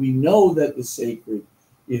sacred. We know that the sacred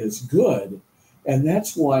is good. And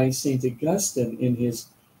that's why St. Augustine, in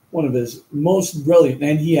one of his most brilliant,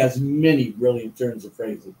 and he has many brilliant turns of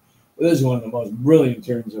phrases, but this is one of the most brilliant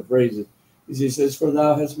turns of phrases, is he says, for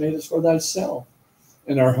thou hast made us for thyself,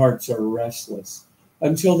 and our hearts are restless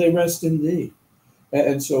until they rest in thee.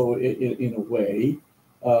 And so in a way,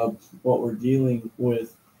 what we're dealing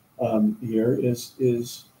with here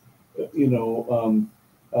is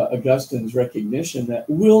Augustine's recognition that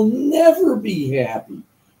we'll never be happy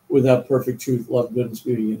without perfect truth, love, goodness,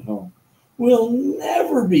 beauty, and home. We'll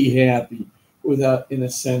never be happy without, in a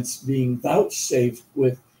sense, being vouchsafed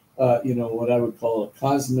with, what I would call a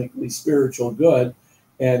cosmically spiritual good,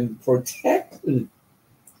 and protected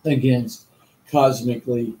against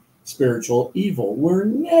cosmically spiritual evil. We're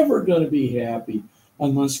never going to be happy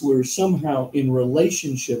unless we're somehow in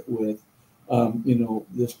relationship with,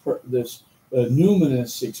 this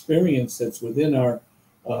numinous experience that's within our,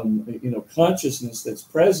 consciousness, that's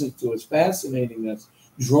present to us, fascinating us,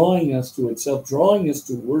 drawing us to itself, drawing us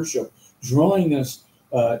to worship, drawing us,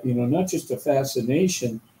 not just to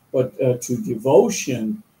fascination, but to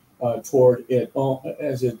devotion, toward it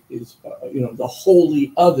as it is, the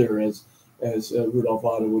holy other, as Rudolf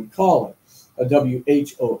Otto would call it, a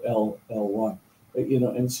WHOLLY.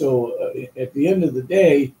 And so at the end of the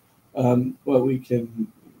day, what we can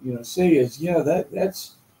say is,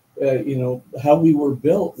 that's how we were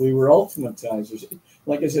built. We were ultimatizers.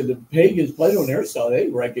 Like I said, the pagans, Plato and Aristotle, they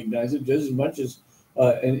recognize it just as much as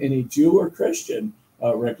any Jew or Christian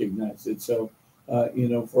recognized it. So,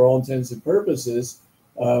 for all intents and purposes,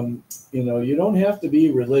 you don't have to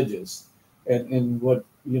be religious. And what,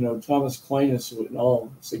 Thomas Aquinas, in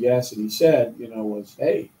all sagacity, said, was,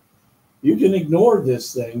 hey, you can ignore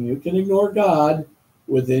this thing. You can ignore God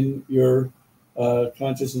within your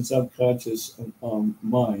conscious and subconscious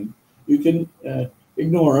mind. You can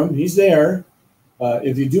ignore him. He's there.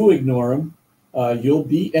 If you do ignore him, you'll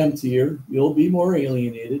be emptier. You'll be more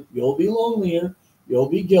alienated. You'll be lonelier. You'll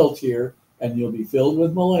be guiltier. And you'll be filled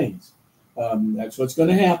with malaise. That's what's going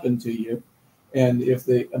to happen to you. And if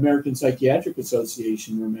the American Psychiatric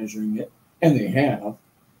Association were measuring it, and they have,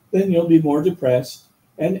 then you'll be more depressed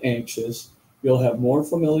and anxious. You'll have more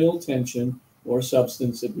familial tension, more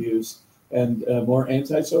substance abuse, and more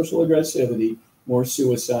antisocial aggressivity, more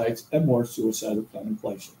suicides, and more suicidal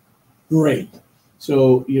contemplation. Great.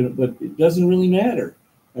 So, but it doesn't really matter.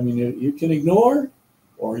 I mean, you can ignore,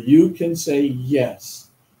 or you can say, yes,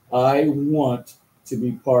 I want to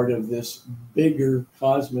be part of this bigger,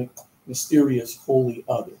 cosmic, mysterious, holy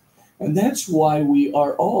other. And that's why we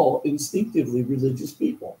are all instinctively religious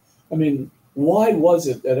people. I mean, why was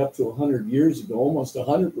it that up to 100 years ago, almost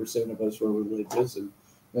 100% of us were religious, and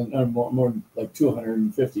more like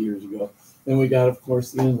 250 years ago? Then we got, of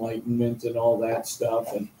course, the Enlightenment and all that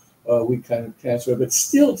stuff, and we kind of passed away. But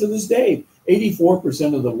still, to this day,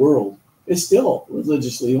 84% of the world is still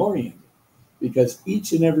religiously oriented, because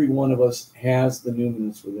each and every one of us has the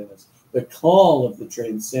numinous within us, the call of the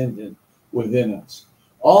transcendent within us.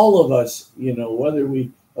 All of us, whether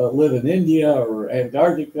we live in India or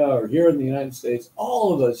Antarctica or here in the United States,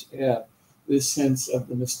 all of us have this sense of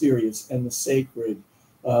the mysterious and the sacred,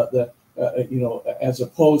 as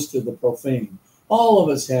opposed to the profane. All of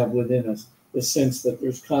us have within us the sense that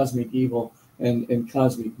there's cosmic evil and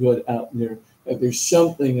cosmic good out there, that there's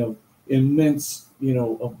something of immense,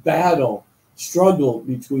 a battle, struggle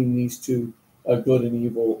between these two good and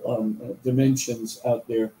evil dimensions out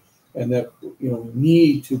there, and that we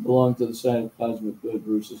need to belong to the side of cosmic good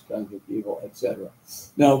versus cosmic evil, etc.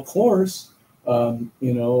 Now, of course, as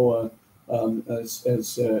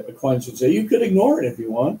Aquinas would say, you could ignore it if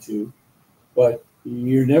you want to, but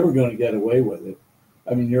you're never going to get away with it.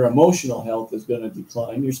 I mean, your emotional health is going to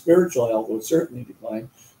decline. Your spiritual health will certainly decline.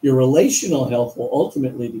 Your relational health will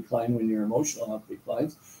ultimately decline when your emotional health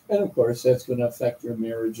declines. And of course, that's going to affect your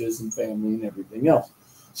marriages and family and everything else.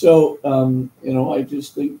 So, I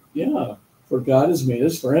just think, for God has made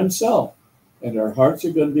us for himself. And our hearts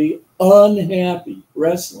are going to be unhappy,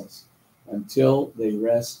 restless, until they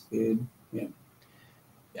rest in him.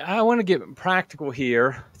 I want to get practical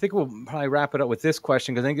here. I think we'll probably wrap it up with this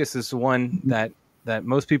question, because I think this is one that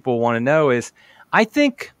most people want to know is, I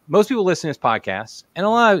think most people listening to this podcast, and a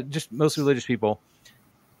lot of just most religious people,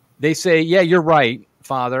 they say, yeah, you're right,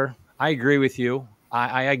 Father. I agree with you.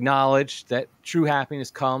 I acknowledge that true happiness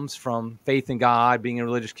comes from faith in God, being in a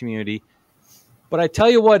religious community. But I tell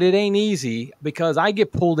you what, it ain't easy, because I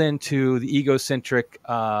get pulled into the egocentric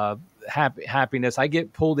happiness. I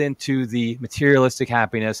get pulled into the materialistic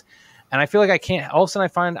happiness. And I feel like I can't, all of a sudden I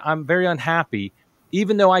find I'm very unhappy,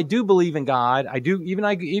 even though I do believe in God. I do, even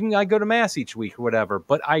I go to mass each week or whatever,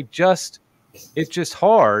 but it's just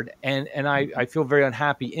hard. And I feel very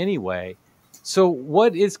unhappy anyway. So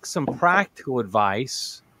what is some practical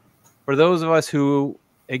advice for those of us who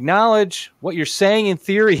acknowledge what you're saying in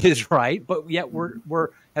theory is right, but yet we're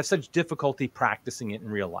have such difficulty practicing it in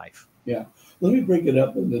real life? Yeah. Let me break it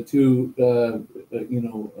up into two,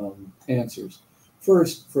 answers.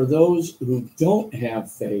 First, for those who don't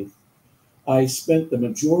have faith, I spent the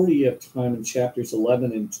majority of time in chapters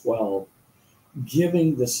 11 and 12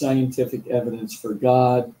 giving the scientific evidence for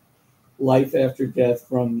God, life after death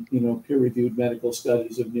from, peer-reviewed medical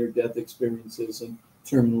studies of near-death experiences and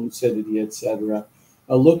terminal lucidity, etc.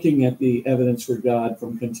 Looking at the evidence for God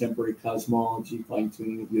from contemporary cosmology,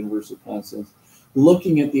 fine-tuning of universal constants,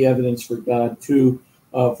 looking at the evidence for God, too,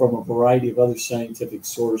 from a variety of other scientific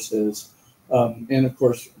sources, and, of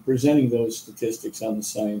course, presenting those statistics on the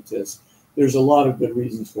scientists. There's a lot of good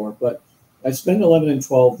reasons for it, but I spend 11 and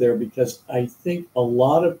 12 there because I think a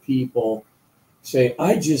lot of people say,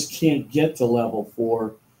 I just can't get to level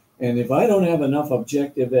 4, and if I don't have enough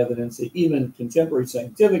objective evidence, even contemporary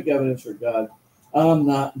scientific evidence for God, I'm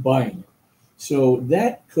not buying it. So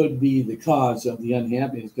that could be the cause of the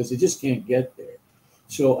unhappiness because they just can't get there.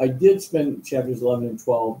 So I did spend chapters 11 and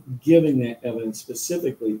 12 giving that evidence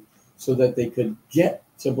specifically so that they could get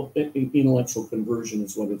to intellectual conversion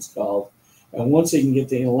is what it's called. And once they can get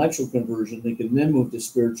to intellectual conversion, they can then move to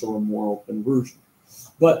spiritual and moral conversion.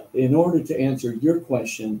 But in order to answer your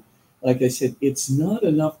question, like I said, it's not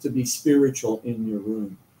enough to be spiritual in your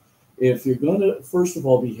room. If you're going to, first of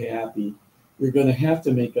all, be happy, you're going to have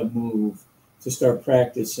to make a move to start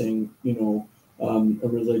practicing, a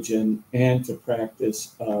religion and to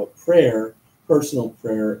practice prayer, personal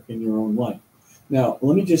prayer in your own life. Now,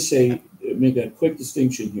 let me just make a quick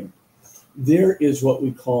distinction here. There is what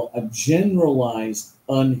we call a generalized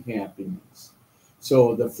unhappiness.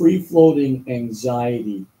 So the free-floating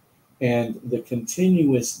anxiety and the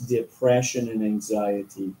continuous depression and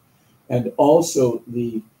anxiety, and also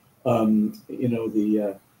the kind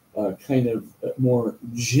of more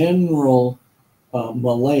general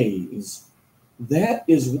malaise. That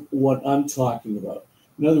is what I'm talking about.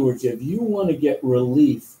 In other words, if you want to get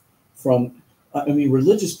relief from,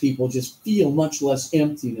 religious people just feel much less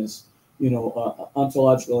emptiness,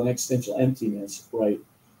 ontological and existential emptiness, right,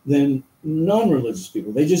 than non-religious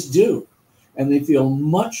people. They just do. And they feel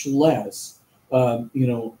much less, what I'm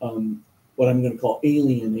going to call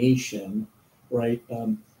alienation, right,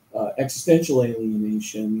 existential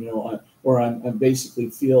alienation, where I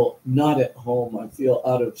basically feel not at home. I feel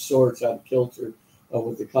out of sorts, out of kilter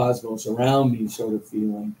with the cosmos around me, sort of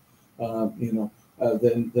feeling, than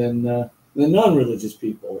non-religious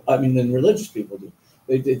people. Than religious people do.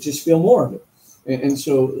 They just feel more of it. And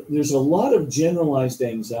so there's a lot of generalized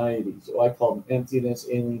anxieties. So I call them emptiness,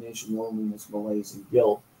 alienation, loneliness, malaise, and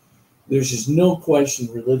guilt. There's just no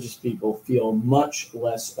question religious people feel much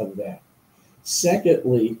less of that.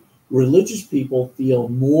 Secondly, religious people feel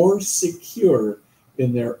more secure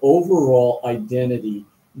in their overall identity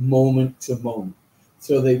moment to moment.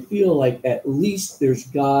 So they feel like at least there's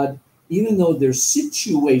God, even though they're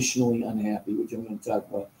situationally unhappy, which I'm going to talk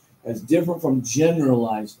about, as different from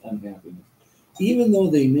generalized unhappiness. Even though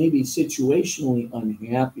they may be situationally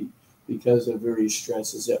unhappy because of various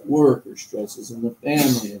stresses at work or stresses in the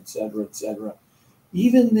family, et cetera,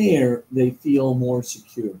 even there they feel more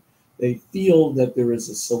secure. They feel that there is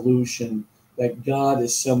a solution, that God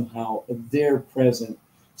is somehow there present.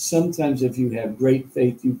 Sometimes if you have great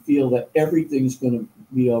faith, you feel that everything's going to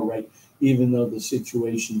be all right, even though the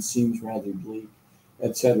situation seems rather bleak,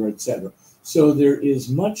 et cetera, et cetera. So there is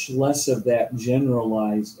much less of that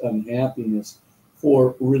generalized unhappiness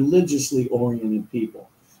for religiously oriented people.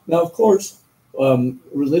 Now, of course,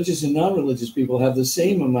 religious and non-religious people have the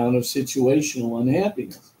same amount of situational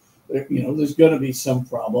unhappiness. There's going to be some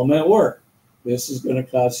problem at work. This is going to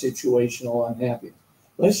cause situational unhappiness.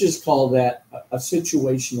 Let's just call that a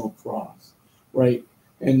situational cross, right?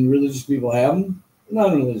 And religious people have them,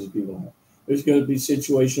 non-religious people have them. There's going to be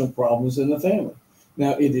situational problems in the family.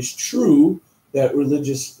 Now, it is true that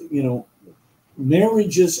religious,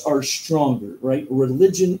 marriages are stronger, right?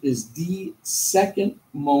 Religion is the second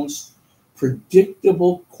most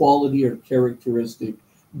predictable quality or characteristic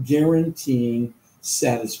guaranteeing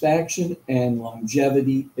satisfaction and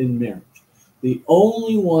longevity in marriage. The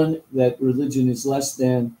only one that religion is less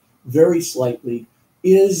than, very slightly,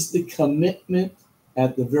 is the commitment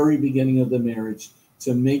at the very beginning of the marriage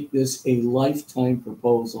to make this a lifetime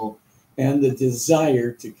proposal and the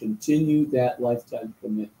desire to continue that lifetime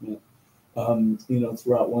commitment,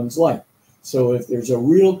 throughout one's life. So if there's a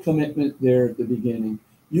real commitment there at the beginning,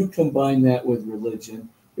 you combine that with religion,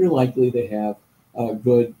 you're likely to have a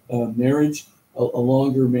good marriage, a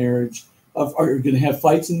longer marriage. Are you going to have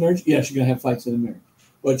fights in marriage? Yes, you're going to have fights in the marriage.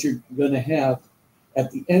 But you're going to have, at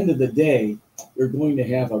the end of the day, you're going to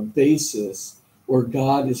have a basis where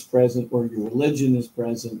God is present, where your religion is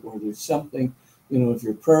present, where there's something, if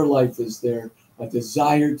your prayer life is there, a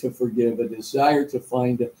desire to forgive, a desire to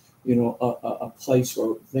find a place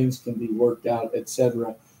where things can be worked out,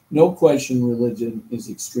 etc. No question, religion is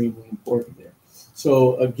extremely important there.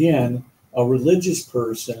 So again, a religious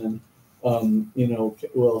person,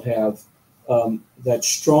 will have that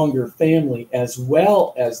stronger family as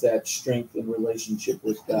well as that strengthened relationship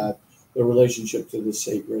with God, the relationship to the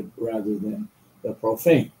sacred rather than the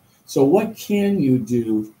profane. So what can you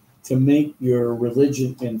do to make your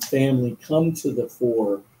religion and family come to the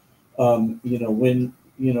fore, when,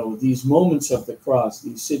 these moments of the cross,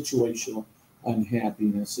 these situational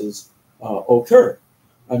unhappinesses occur?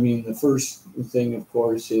 The first thing, of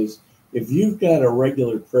course, is if you've got a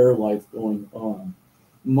regular prayer life going on,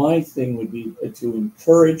 my thing would be to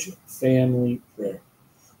encourage family prayer.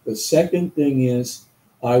 The second thing is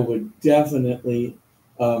I would definitely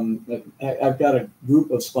I've got a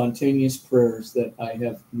group of spontaneous prayers that I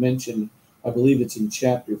have mentioned. I believe it's in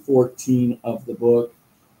chapter 14 of the book.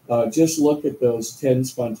 Just look at those 10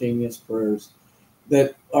 spontaneous prayers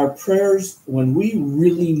that are prayers when we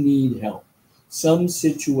really need help. Some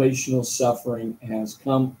situational suffering has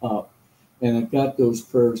come up, and I've got those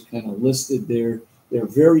prayers kind of listed there. They're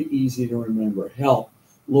very easy to remember. Help.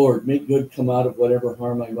 Lord, make good come out of whatever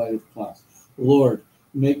harm I might have caused. Lord,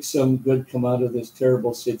 make some good come out of this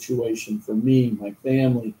terrible situation for me, my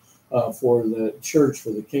family, for the church,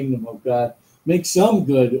 for the kingdom of God. Make some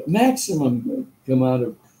good, maximum good come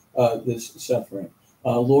out of this suffering.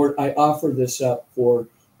 Lord, I offer this up for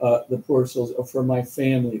the poor souls, or for my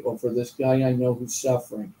family, or for this guy I know who's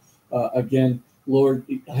suffering. Again, Lord,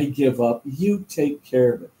 I give up. You take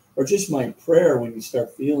care of it. Or just my prayer when you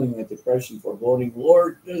start feeling that depression, foreboding.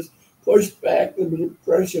 Lord, just push back the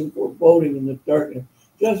depression, foreboding, in the darkness.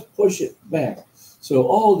 Just push it back. So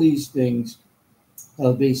all these things,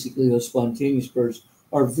 basically those spontaneous prayers,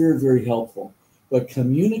 are very, very helpful. But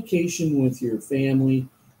communication with your family,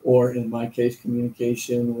 or in my case,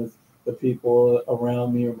 communication with the people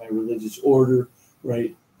around me or my religious order,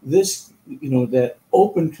 right? This, that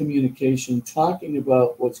open communication, talking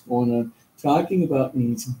about what's going on, talking about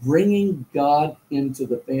needs, bringing God into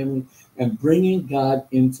the family and bringing God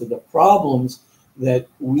into the problems that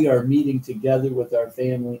we are meeting together with our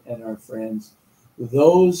family and our friends.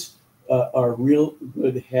 Those are real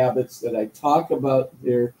good habits that I talk about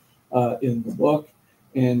there in the book.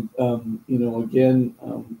 And, again,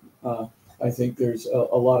 I think there's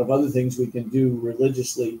a lot of other things we can do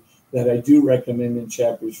religiously that I do recommend in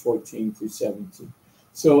chapters 14 through 17.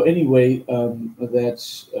 So anyway,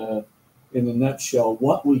 that's in a nutshell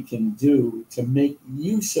what we can do to make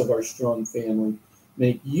use of our strong family,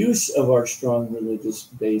 make use of our strong religious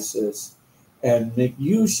basis, and make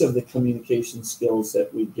use of the communication skills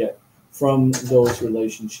that we get from those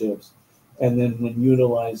relationships. And then when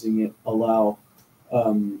utilizing it, allow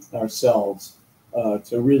ourselves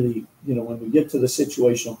to really, when we get to the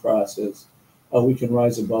situational process, we can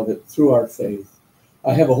rise above it through our faith.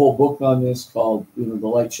 I have a whole book on this called, The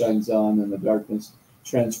Light Shines On and the Darkness,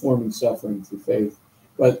 Transforming Suffering Through Faith.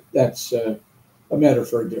 But that's a matter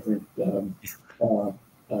for a different time.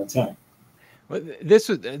 Well, this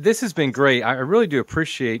has been great. I really do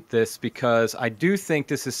appreciate this, because I do think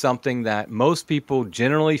this is something that most people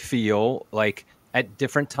generally feel like at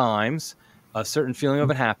different times, a certain feeling of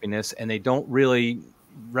unhappiness, and they don't really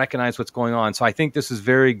recognize what's going on. So I think this is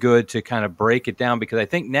very good to kind of break it down, because I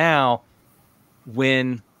think now,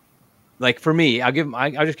 when, like for me, I'll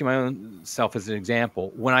just give my own self as an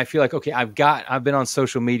example. When I feel like, okay, I've been on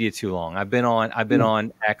social media too long. I've been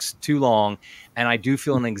on X too long, and I do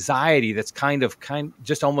feel an anxiety that's kind of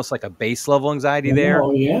just almost like a base level anxiety there.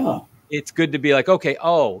 Oh yeah. It's good to be like, okay,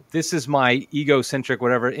 this is my egocentric,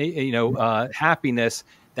 whatever, happiness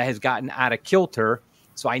that has gotten out of kilter.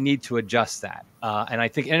 So I need to adjust that. And I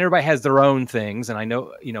think everybody has their own things, and I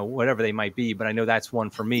know, whatever they might be, but I know that's one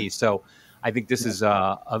for me. So I think this is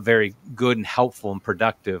a very good and helpful and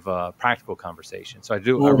productive, practical conversation. So I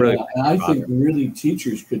think really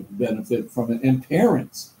teachers could benefit from it, and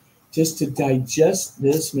parents, just to digest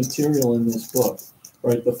this material in this book,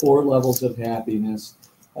 right? The 4 levels of happiness,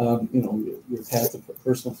 your path to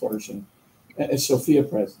personal flourishing. Sophia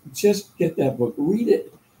Press. Just get that book, read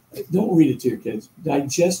it. Don't read it to your kids.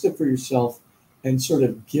 Digest it for yourself, and sort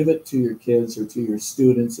of give it to your kids or to your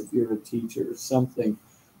students if you're a teacher or something.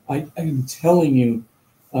 I'm telling you,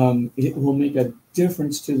 it will make a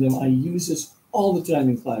difference to them. I use this all the time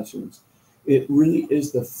in classrooms. It really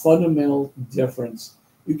is the fundamental difference.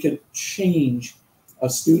 You can change a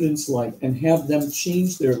student's life and have them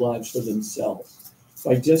change their lives for themselves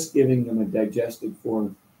by just giving them a digested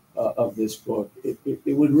form of this book. It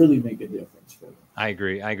would really make a difference for them. I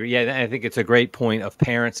agree. Yeah, I think it's a great point of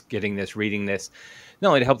parents getting this, reading this, not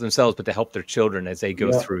only to help themselves, but to help their children as they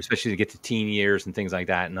go through, especially to get to teen years and things like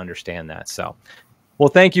that, and understand that. So, well,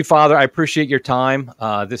 thank you, Father. I appreciate your time.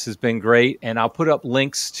 This has been great. And I'll put up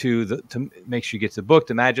links to make sure you get the book,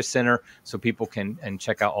 the Magis Center, so people can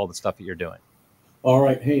check out all the stuff that you're doing. All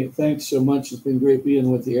right. Hey, thanks so much. It's been great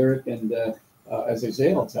being with you, Eric. And as I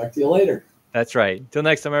say, I'll talk to you later. That's right. Till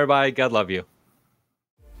next time, everybody. God love you.